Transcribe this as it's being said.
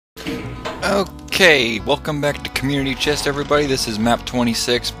Okay, welcome back to Community Chest, everybody. This is map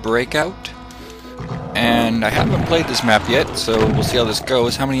 26 Breakout. And I haven't played this map yet, so we'll see how this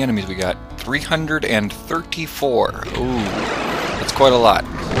goes. How many enemies we got? 334. Ooh, that's quite a lot.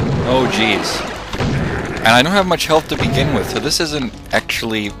 Oh, jeez. And I don't have much health to begin with, so this isn't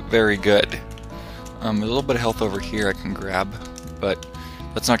actually very good. There's a little bit of health over here I can grab, but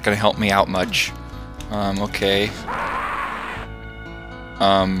that's not going to help me out much. Okay.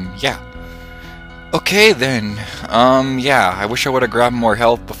 Yeah. Okay then, yeah, I wish I would have grabbed more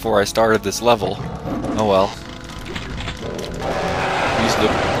health before I started this level. Oh well. Use the...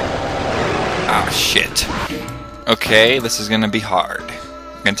 Ah, shit. Okay, this is gonna be hard.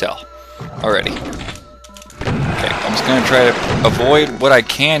 I can tell. Already. Okay, I'm just gonna try to avoid what I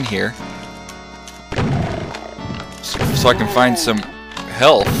can here. So I can find some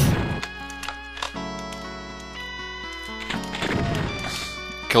health.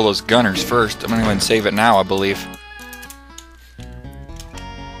 Kill those gunners first. I'm gonna go ahead and save it now, I believe. I'm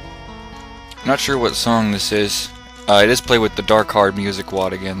not sure what song this is. It is played with the dark hard music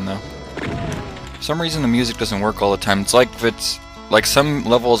wad again, though. For some reason the music doesn't work all the time. It's like some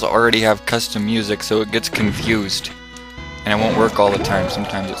levels already have custom music, so it gets confused. And it won't work all the time,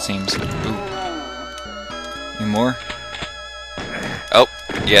 sometimes it seems. Ooh. Any more? Oh,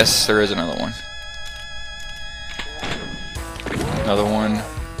 yes, there is another one. Another one.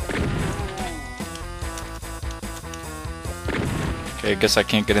 Okay, I guess I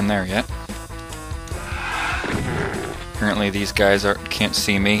can't get in there yet. Apparently these guys can't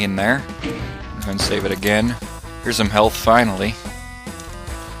see me in there. I'm going to save it again. Here's some health finally.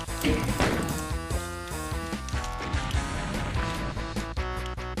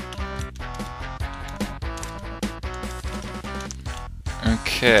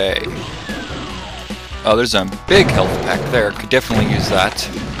 Okay. Oh, there's a big health pack there. Could definitely use that.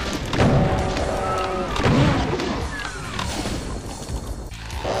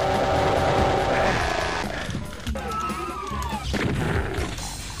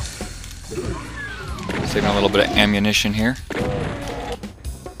 Saving a little bit of ammunition here.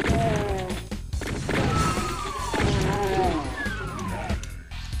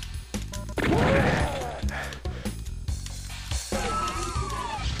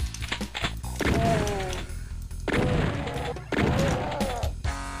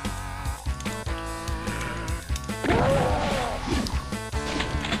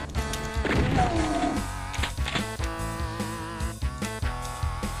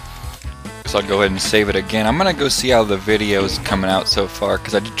 So I'll go ahead and save it again. I'm gonna go see how the video is coming out so far,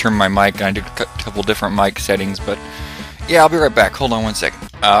 because I did turn my mic and I did a couple different mic settings, but yeah, I'll be right back. Hold on one second.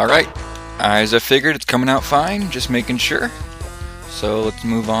 Alright, as I figured, it's coming out fine, just making sure. So let's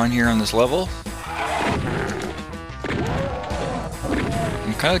move on here on this level.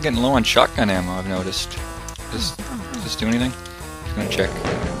 I'm kind of getting low on shotgun ammo, I've noticed. Does this do anything? Just gonna check.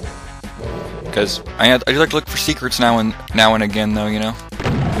 Because I do like to look for secrets now and again, though, you know.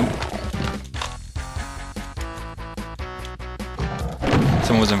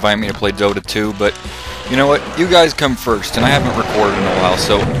 Someone was inviting me to play Dota 2, but you know what? You guys come first, and I haven't recorded in a while,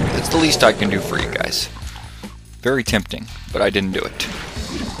 so it's the least I can do for you guys. Very tempting, but I didn't do it.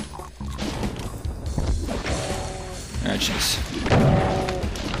 Ah, jeez.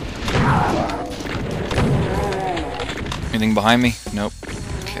 Anything behind me? Nope.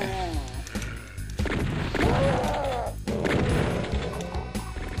 Okay.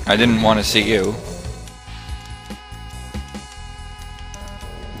 I didn't want to see you.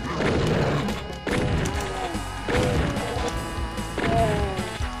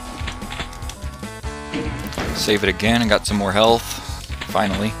 Save it again and got some more health.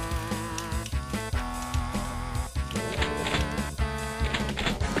 Finally.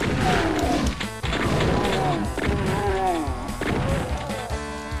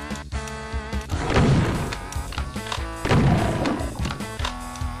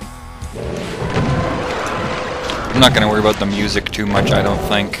 I'm not going to worry about the music too much, I don't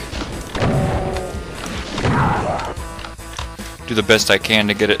think. Do the best I can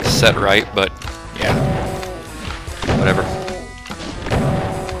to get it set right, but yeah. Whatever.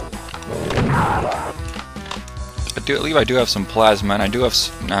 I believe I do have some plasma, and I do have.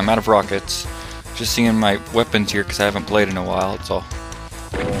 I'm out of rockets. Just seeing my weapons here because I haven't played in a while. That's all.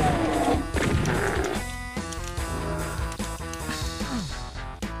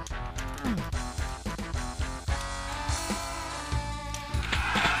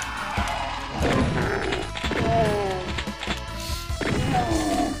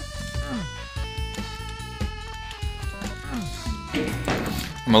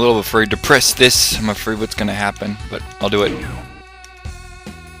 I'm a little afraid to press this. I'm afraid what's going to happen, but I'll do it.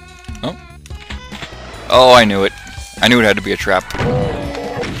 Oh, Oh, I knew it. I knew it had to be a trap.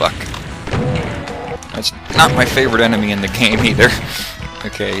 Fuck. That's not my favorite enemy in the game either.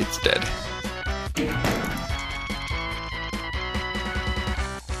 Okay, it's dead.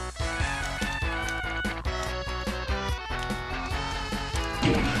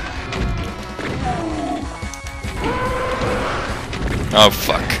 Oh,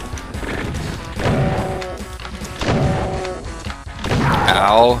 fuck.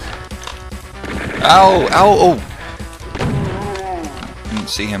 Ow. Ow! Ow! Oh! Didn't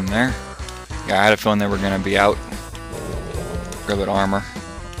see him there. Yeah, I had a feeling they were gonna be out. Grab that armor.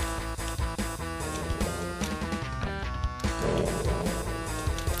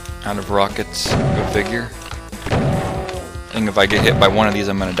 Out of rockets. Go figure. I think if I get hit by one of these,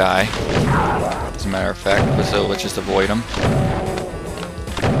 I'm gonna die. As a matter of fact, but so let's just avoid them.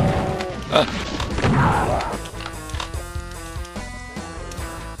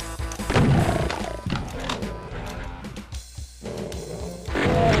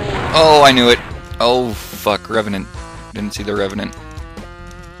 Oh, I knew it. Oh, fuck. Revenant. Didn't see the Revenant.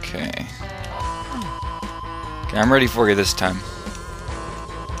 Okay. Okay, I'm ready for you this time.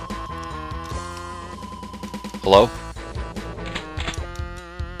 Hello?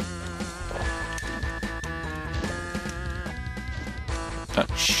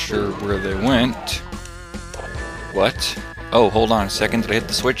 Not sure where they went. What? Oh, hold on a second. Did I hit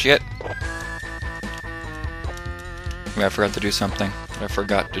the switch yet? I forgot to do something. I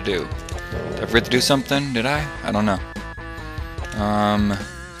forgot to do. Did I forget to do something? Did I? I don't know.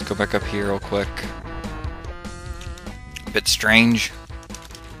 Let's go back up here real quick. A bit strange.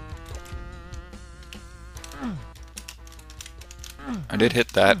 I did hit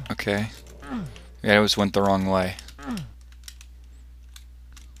that. Okay. Yeah, it just went the wrong way.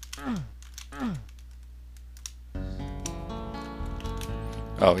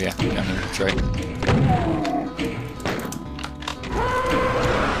 Oh yeah, down here. That's right.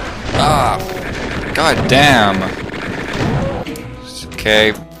 Ah, god damn.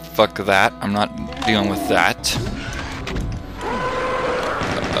 Okay, fuck that. I'm not dealing with that.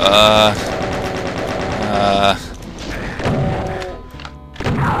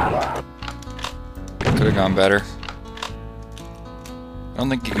 Could have gone better. I don't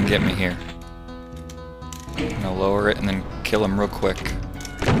think you can get me here. I'm gonna lower it and then kill him real quick.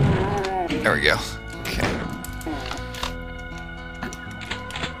 There we go. Okay.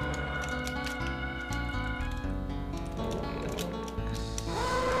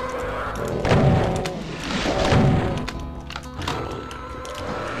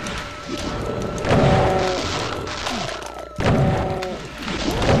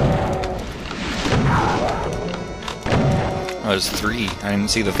 Oh, there's 3. I didn't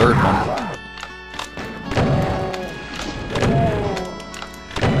see the third one.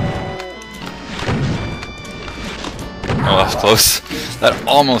 Oh, that was close. That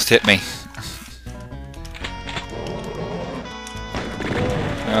almost hit me.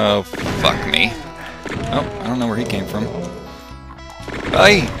 Oh, fuck me. Oh, I don't know where he came from.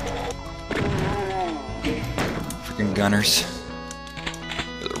 Hey! Freaking gunners.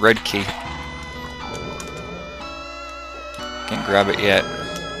 The red key. Can't grab it yet.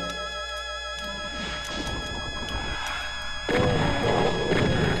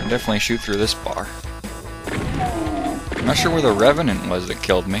 Can definitely shoot through this bar. I'm not sure where the Revenant was that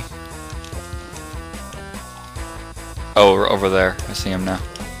killed me. Oh, over there. I see him now.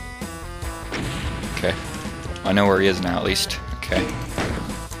 Okay. I know where he is now, at least. Okay.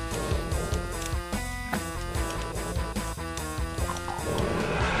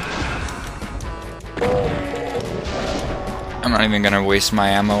 I'm not even gonna waste my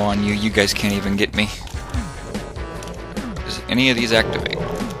ammo on you. You guys can't even get me. Does any of these activate?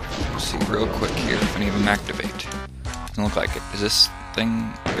 Let's see real quick here if any of them activate. Doesn't look like it. Does this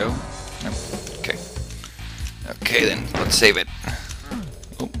thing go? Nope. Okay. Okay then, let's save it.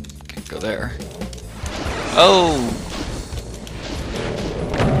 Oh, can't go there. Oh!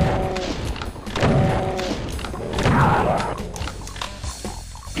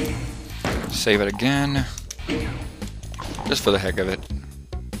 Save it again. Just for the heck of it.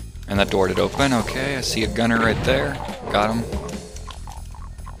 And that door did open. Okay, I see a gunner right there. Got him.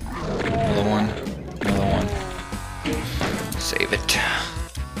 Another one. Another one. Save it.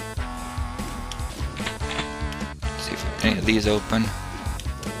 See if any of these open.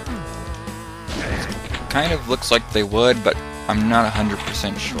 Kind of looks like they would, but I'm not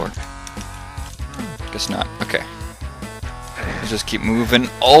 100% sure. Guess not. Okay. Let's just keep moving.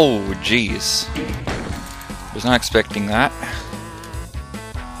 Oh, jeez. Was not expecting that.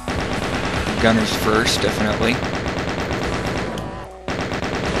 Gunners first, definitely.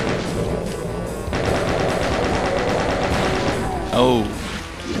 Oh.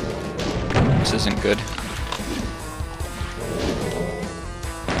 This isn't good.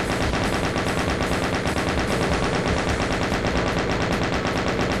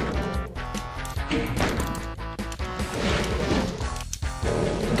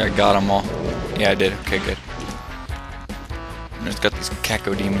 I got them all. Yeah, I did. Okay, good. I just got these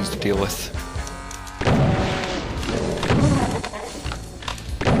Caco demons to deal with.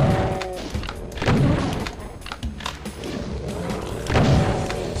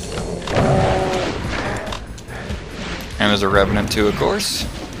 And there's a Revenant too, of course.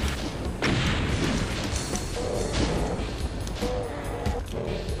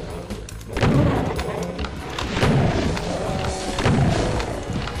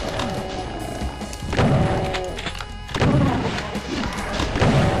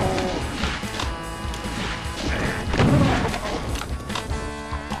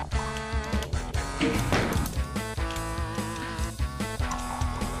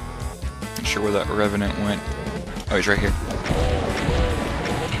 Not sure where that Revenant went. Oh, he's right here.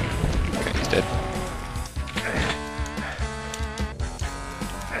 Okay, he's dead.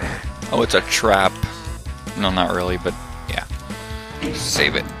 Oh, it's a trap. No, not really, but yeah.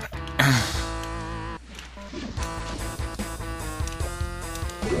 Save it.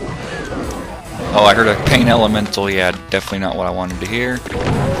 Oh, I heard a pain elemental. Yeah, definitely not what I wanted to hear.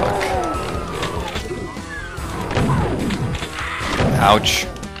 Fuck. Ouch.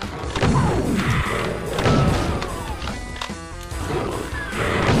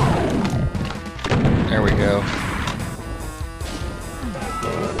 There we go.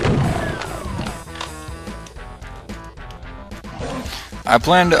 I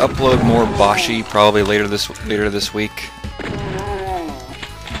plan to upload more boshy probably later this week,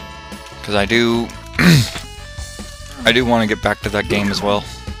 because I do want to get back to that game as well,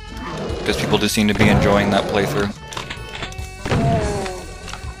 because people do seem to be enjoying that playthrough.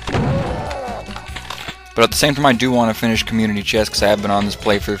 But at the same time, I do want to finish Community Chess, because I have been on this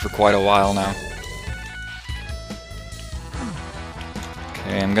playthrough for quite a while now.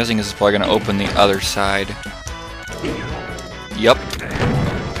 Okay, I'm guessing this is probably going to open the other side. Yup.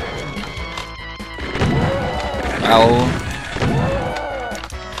 Ow.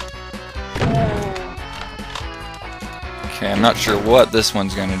 Okay, I'm not sure what this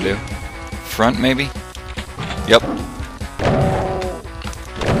one's going to do. Front, maybe? Yep.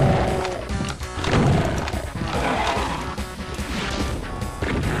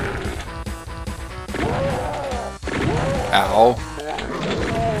 Ow.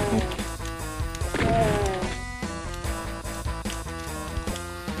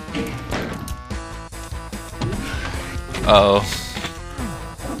 Uh-oh.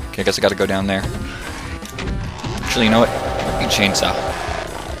 Okay, I guess I gotta go down there. Actually, you know what? Let me chainsaw.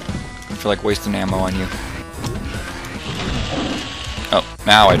 I feel like wasting ammo on you. Oh,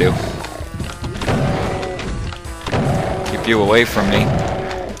 now I do. Keep you away from me.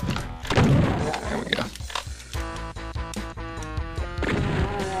 There we go.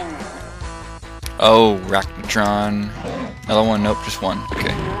 Oh, Rachnotron. Another one? Nope, just one.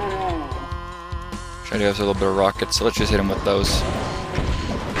 Okay. I do have a little bit of rockets, so let's just hit him with those.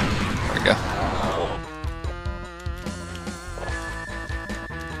 There we go.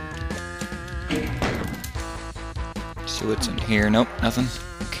 See what's in here. Nope, nothing.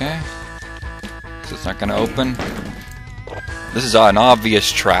 Okay. So it's not gonna open. This is an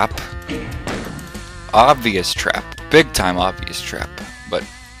obvious trap. Obvious trap. Big time obvious trap. But,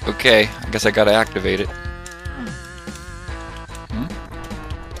 okay, I guess I gotta activate it.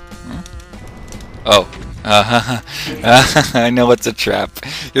 Oh. I know it's a trap.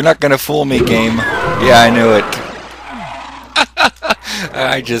 You're not gonna fool me, game. Yeah, I knew it.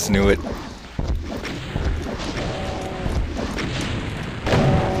 I just knew it.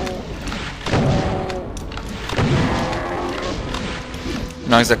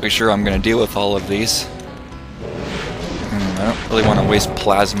 Not exactly sure I'm gonna deal with all of these. I don't really want to waste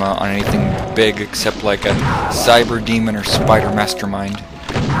plasma on anything big except like a Cyber Demon or Spider Mastermind.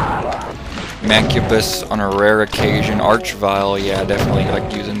 Mancubus on a rare occasion. Archvile, yeah, definitely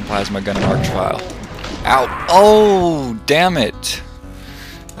like using plasma gun and Archvile. Ow! Oh, damn it!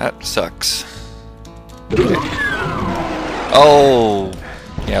 That sucks. Okay. Oh!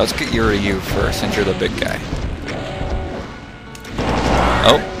 Yeah, let's get rid of you first, since you're the big guy.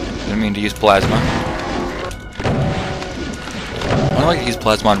 Oh, didn't mean to use plasma. I like to use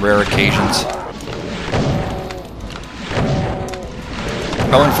plasma on rare occasions.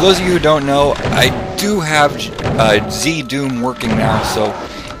 Oh, and for those of you who don't know, I do have Z-Doom working now, so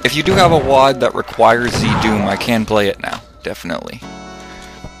if you do have a WAD that requires Z-Doom, I can play it now, definitely.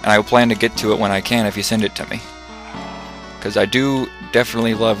 And I plan to get to it when I can if you send it to me. because I do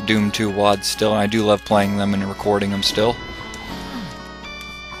definitely love Doom 2 WADs still, and I do love playing them and recording them still.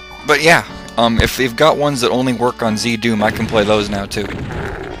 But yeah, if they've got ones that only work on Z-Doom, I can play those now too.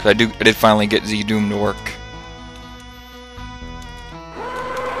 'Cause I did finally get Z-Doom to work.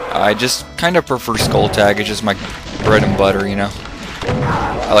 I just kind of prefer Skull Tag. It's just my bread and butter, you know.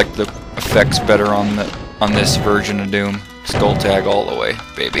 I like the effects better on this version of Doom. Skull Tag all the way,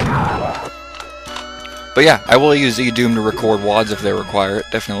 baby. But yeah, I will use Z-Doom to record WADs if they require it,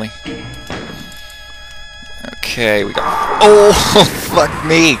 definitely. Okay, we got... Oh, fuck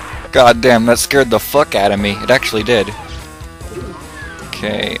me! God damn, that scared the fuck out of me. It actually did.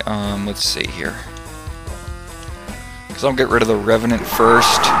 Okay, let's see here. So I'll get rid of the Revenant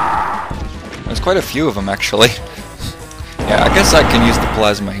first. There's quite a few of them, actually. Yeah, I guess I can use the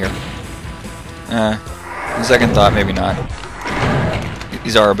Plasma here. On second thought, maybe not.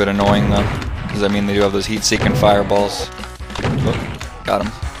 These are a bit annoying, though. Because, I mean, they do have those heat-seeking fireballs. Oh, got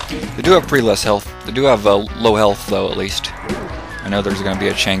them. They do have pretty less health. They do have low health, though, at least. I know there's going to be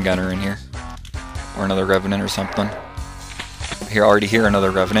a chain gunner in here. Or another Revenant or something. I already hear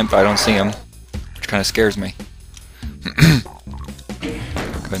another Revenant, but I don't see him. Which kind of scares me. Go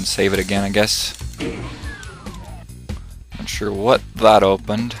ahead and save it again, I guess. Not sure what that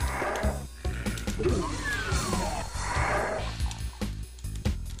opened.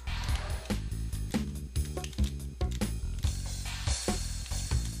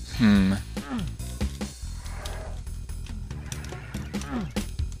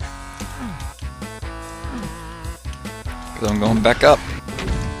 So I'm going back up.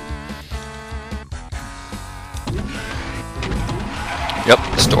 Yep,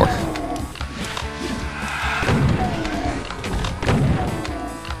 the store.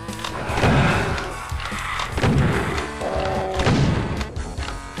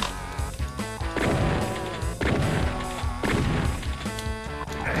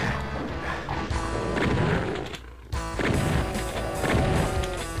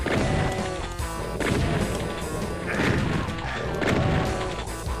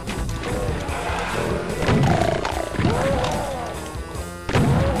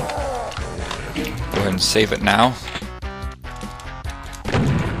 Save it now.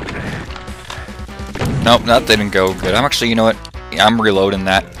 Nope, that didn't go good. I'm actually, you know what? Yeah, I'm reloading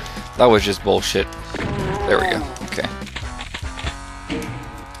that. That was just bullshit. There we go. Okay.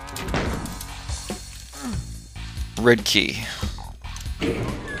 Red key.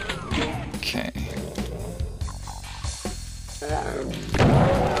 Okay.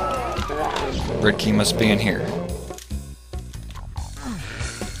 Red key must be in here.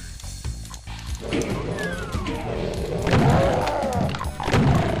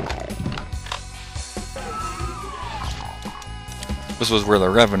 This was where the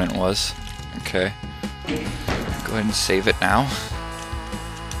Revenant was. Okay. Go ahead and save it now.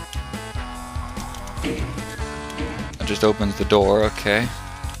 It just opens the door, okay.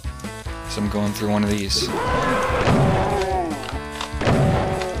 So I'm going through one of these.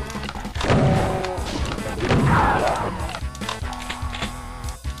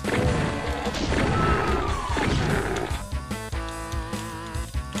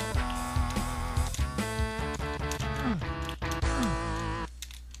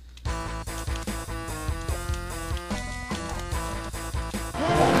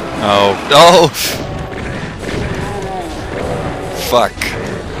 Oh, oh! Fuck.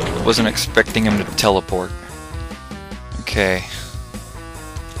 Wasn't expecting him to teleport. Okay.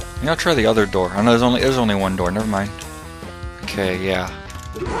 Maybe I'll try the other door. Oh no, there's only one door, never mind. Okay, yeah.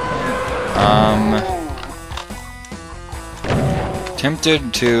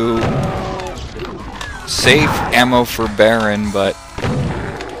 Tempted to save ammo for Baron, but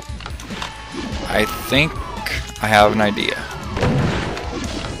I think I have an idea.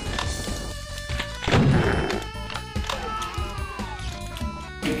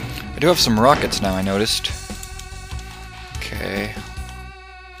 I do have some rockets now, I noticed. Okay.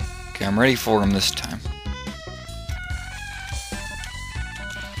 Okay, I'm ready for them this time.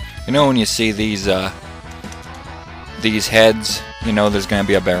 You know when you see these heads, you know there's gonna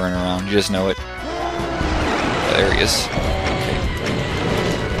be a Baron around. You just know it. There he is.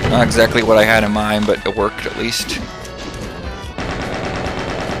 Okay. Not exactly what I had in mind, but it worked at least.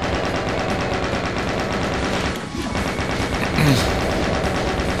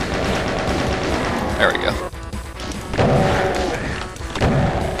 There we go.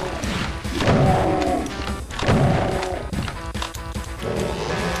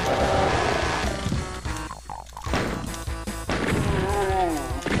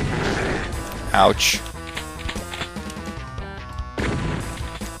 Ouch.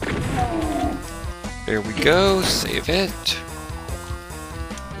 There we go, save it.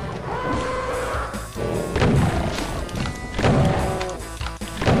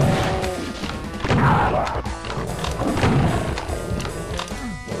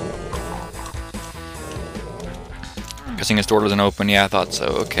 Guessing his door doesn't open. Yeah, I thought so.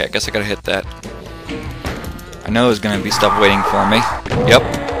 Okay, I guess I gotta hit that. I know there's gonna be stuff waiting for me.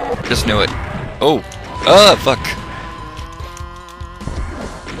 Yep, just knew it. Oh, fuck.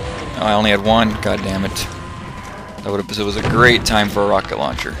 Oh, I only had one. God damn it. It was a great time for a rocket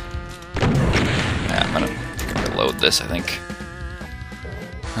launcher. Yeah, I'm gonna load this, I think.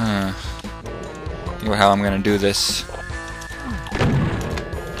 Think about how I'm gonna do this.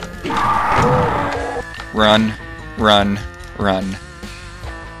 Run, run, run.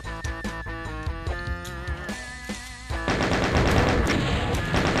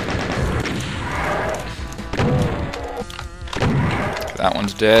 That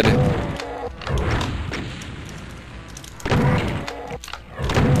one's dead.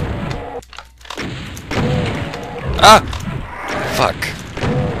 Ah! Fuck.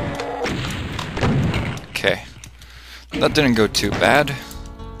 Okay. That didn't go too bad.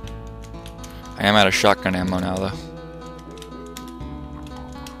 I am out of shotgun ammo now, though.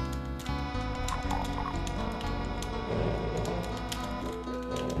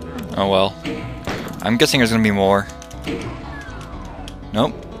 Oh well. I'm guessing there's gonna be more.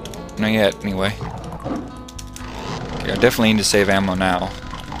 Nope. Not yet, anyway. Okay, I definitely need to save ammo now.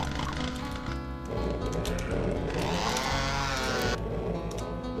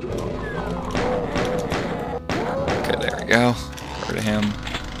 Okay, there we go. Rid of him.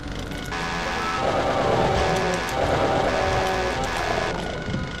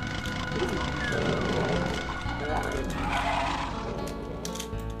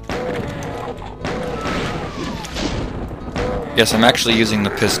 Yes, I'm actually using the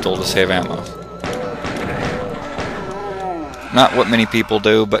pistol to save ammo. Not what many people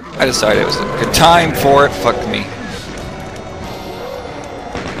do, but I decided it was a good time for it. Fuck me.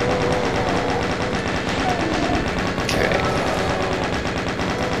 Okay.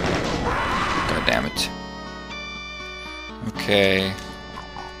 God damn it. Okay.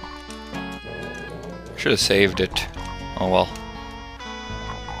 Should have saved it. Oh well.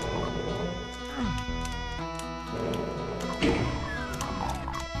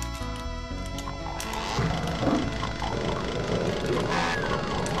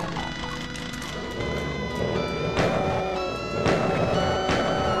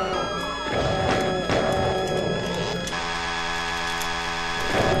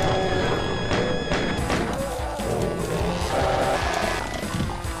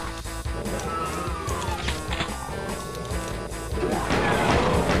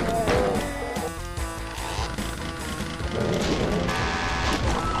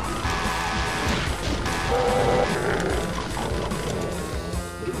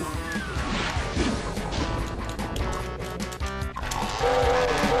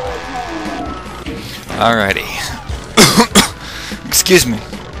 Alrighty. Excuse me.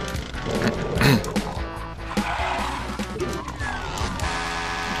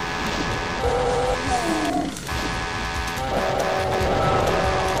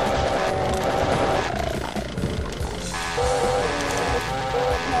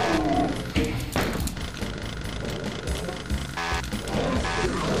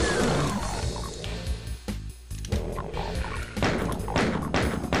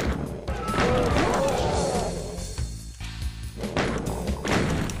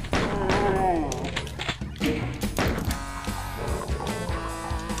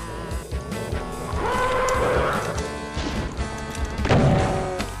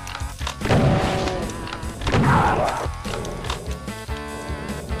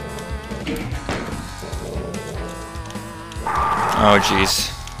 Oh,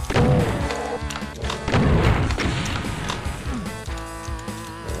 jeez.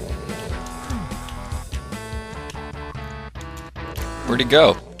 Where'd he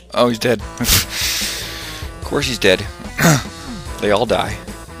go? Oh, he's dead. Of course he's dead. They all die.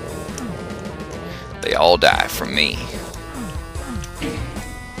 They all die from me.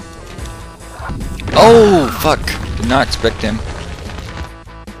 Oh, fuck. Did not expect him.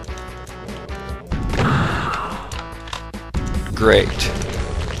 Great.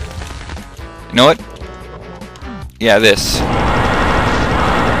 You know what? Yeah, this.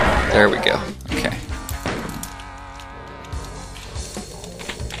 There we go. Okay.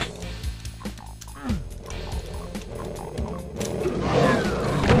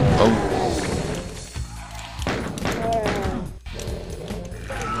 Oh.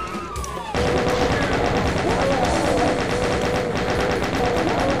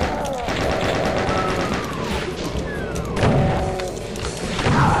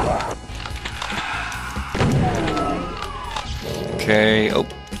 Okay, oh,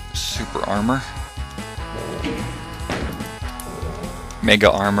 super armor.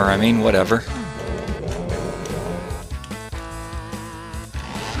 Mega armor, I mean, whatever.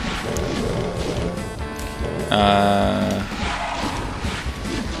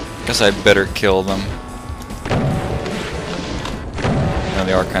 Guess I better kill them. No,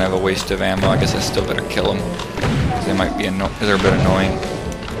 they are kind of a waste of ammo. I guess I still better kill them. Because they might be they're a bit annoying.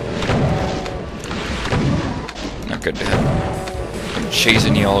 Not good to have. I'm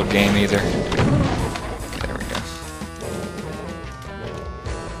chasing you all game either. Okay, there we go.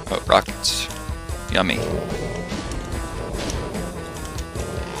 Oh, rockets. Yummy.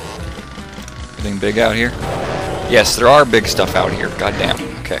 Anything big out here? Yes, there are big stuff out here. Goddamn.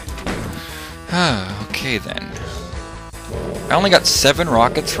 Okay. Okay then. I only got 7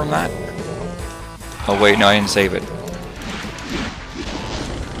 rockets from that. Oh wait, no, I didn't save it.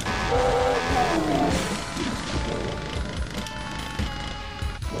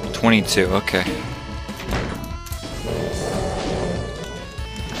 $22. Okay.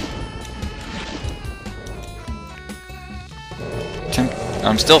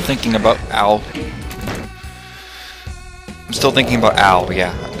 I'm still thinking about Owl. I'm still thinking about Owl,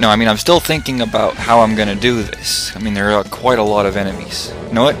 yeah. No, I mean, I'm still thinking about how I'm gonna do this. I mean, there are quite a lot of enemies.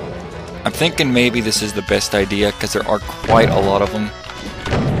 You know what? I'm thinking maybe this is the best idea, because there are quite a lot of them.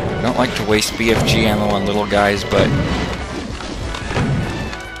 I don't like to waste BFG ammo on little guys, but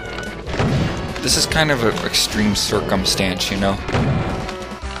this is kind of an extreme circumstance, you know?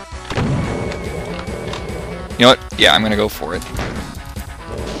 You know what? Yeah, I'm gonna go for it.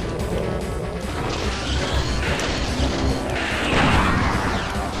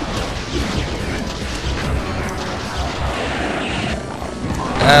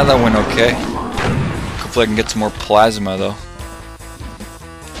 Ah, that went okay. Hopefully I can get some more plasma, though.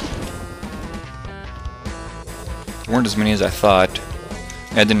 There weren't as many as I thought.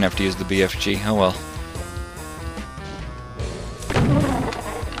 I didn't have to use the BFG. Oh well.